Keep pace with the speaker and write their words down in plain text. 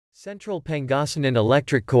Central Pangasinan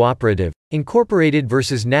Electric Cooperative, Incorporated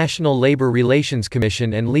vs. National Labor Relations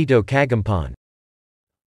Commission and Lito Kagumpan.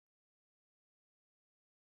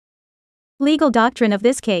 Legal doctrine of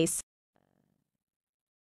this case.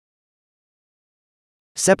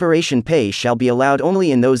 Separation pay shall be allowed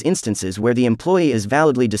only in those instances where the employee is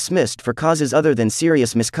validly dismissed for causes other than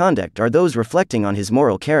serious misconduct or those reflecting on his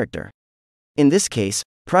moral character. In this case,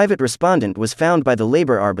 private respondent was found by the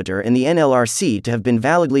labor arbiter and the NLRC to have been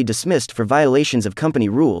validly dismissed for violations of company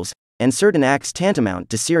rules, and certain acts tantamount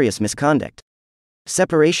to serious misconduct.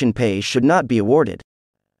 Separation pay should not be awarded.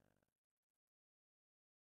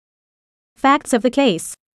 Facts of the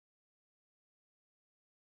case.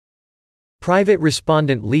 Private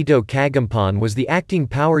respondent Lito Kagumpan was the acting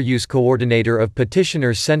power use coordinator of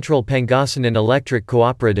Petitioner Central Pangasinan Electric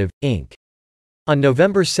Cooperative, Inc. On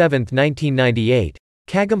November 7, 1998,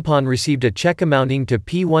 Kagumpan received a check amounting to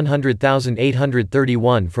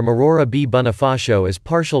P100,831 from Aurora B. Bonifacio as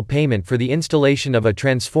partial payment for the installation of a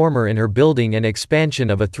transformer in her building and expansion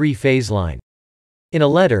of a three-phase line. In a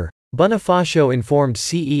letter, Bonifacio informed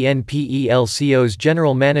CENPELCO's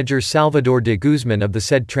general manager Salvador de Guzman of the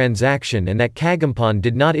said transaction and that Kagumpan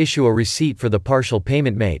did not issue a receipt for the partial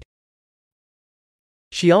payment made.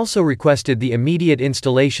 She also requested the immediate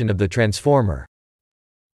installation of the transformer.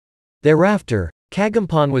 Thereafter,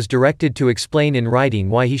 Kagumpan was directed to explain in writing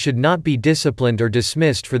why he should not be disciplined or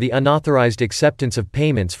dismissed for the unauthorized acceptance of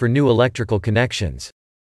payments for new electrical connections.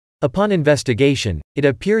 Upon investigation, it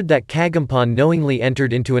appeared that Kagumpan knowingly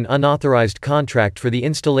entered into an unauthorized contract for the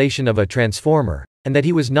installation of a transformer, and that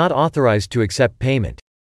he was not authorized to accept payment.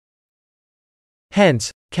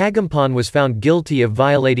 Hence, Kagumpan was found guilty of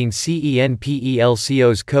violating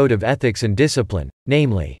CENPELCO's Code of Ethics and Discipline,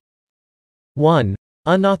 namely 1.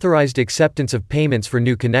 Unauthorized acceptance of payments for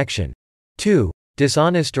new connection. 2.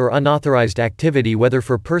 Dishonest or unauthorized activity whether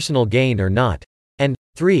for personal gain or not. And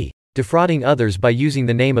 3. Defrauding others by using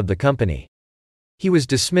the name of the company. He was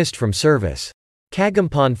dismissed from service.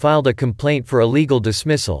 Kagumpan filed a complaint for illegal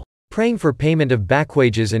dismissal, praying for payment of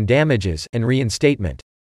backwages and damages and reinstatement.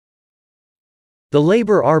 The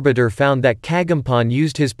labor arbiter found that Kagumpan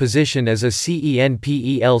used his position as a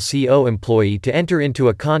CENPELCO employee to enter into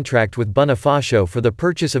a contract with Bonifacio for the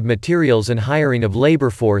purchase of materials and hiring of labor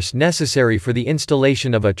force necessary for the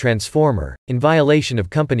installation of a transformer, in violation of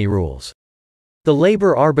company rules. The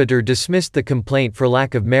labor arbiter dismissed the complaint for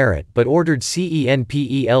lack of merit but ordered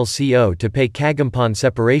CENPELCO to pay Kagumpan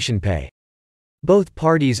separation pay. Both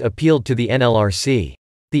parties appealed to the NLRC.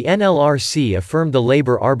 The NLRC affirmed the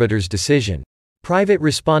labor arbiter's decision. Private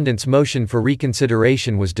respondent's motion for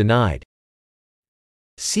reconsideration was denied.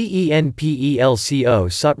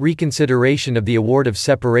 CENPELCO sought reconsideration of the award of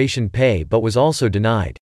separation pay but was also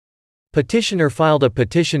denied. Petitioner filed a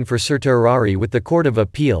petition for certiorari with the Court of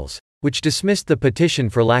Appeals, which dismissed the petition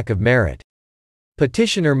for lack of merit.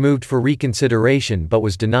 Petitioner moved for reconsideration but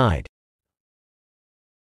was denied.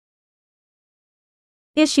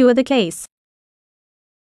 Issue of the case.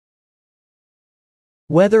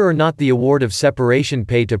 Whether or not the award of separation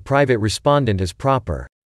pay to private respondent is proper.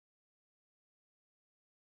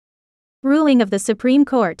 Ruling of the Supreme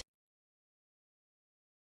Court.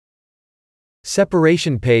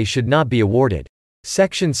 Separation pay should not be awarded.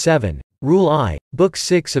 Section 7, Rule I, Book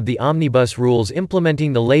 6 of the Omnibus Rules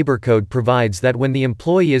implementing the Labor Code provides that when the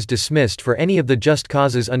employee is dismissed for any of the just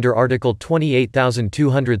causes under Article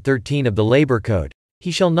 28,213 of the Labor Code, he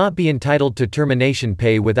shall not be entitled to termination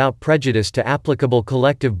pay without prejudice to applicable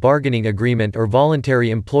collective bargaining agreement or voluntary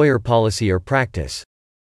employer policy or practice.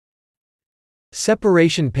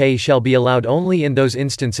 Separation pay shall be allowed only in those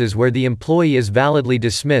instances where the employee is validly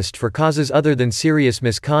dismissed for causes other than serious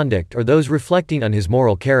misconduct or those reflecting on his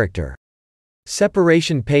moral character.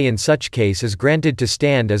 Separation pay in such case is granted to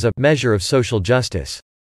stand as a measure of social justice.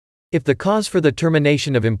 If the cause for the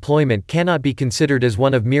termination of employment cannot be considered as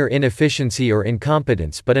one of mere inefficiency or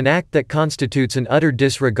incompetence but an act that constitutes an utter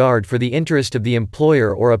disregard for the interest of the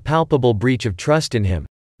employer or a palpable breach of trust in him,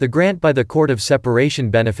 the grant by the court of separation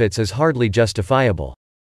benefits is hardly justifiable.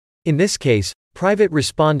 In this case, private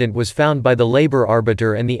respondent was found by the labor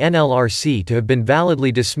arbiter and the NLRC to have been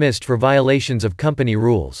validly dismissed for violations of company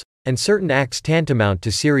rules, and certain acts tantamount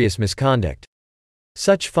to serious misconduct.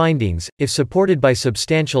 Such findings, if supported by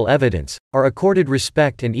substantial evidence, are accorded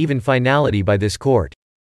respect and even finality by this court.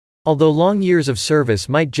 Although long years of service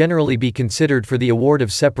might generally be considered for the award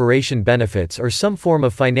of separation benefits or some form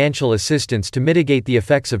of financial assistance to mitigate the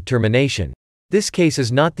effects of termination, this case is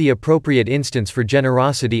not the appropriate instance for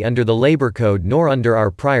generosity under the Labor Code nor under our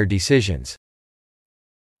prior decisions.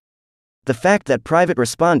 The fact that private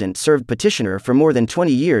respondent served petitioner for more than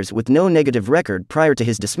 20 years with no negative record prior to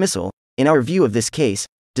his dismissal, in our view of this case,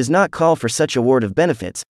 does not call for such award of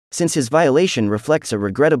benefits, since his violation reflects a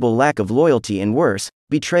regrettable lack of loyalty and worse,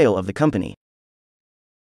 betrayal of the company.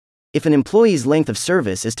 If an employee's length of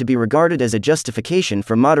service is to be regarded as a justification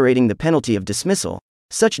for moderating the penalty of dismissal,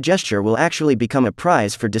 such gesture will actually become a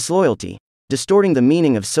prize for disloyalty, distorting the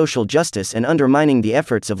meaning of social justice and undermining the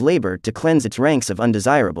efforts of labor to cleanse its ranks of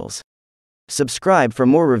undesirables. Subscribe for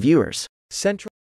more reviewers. Central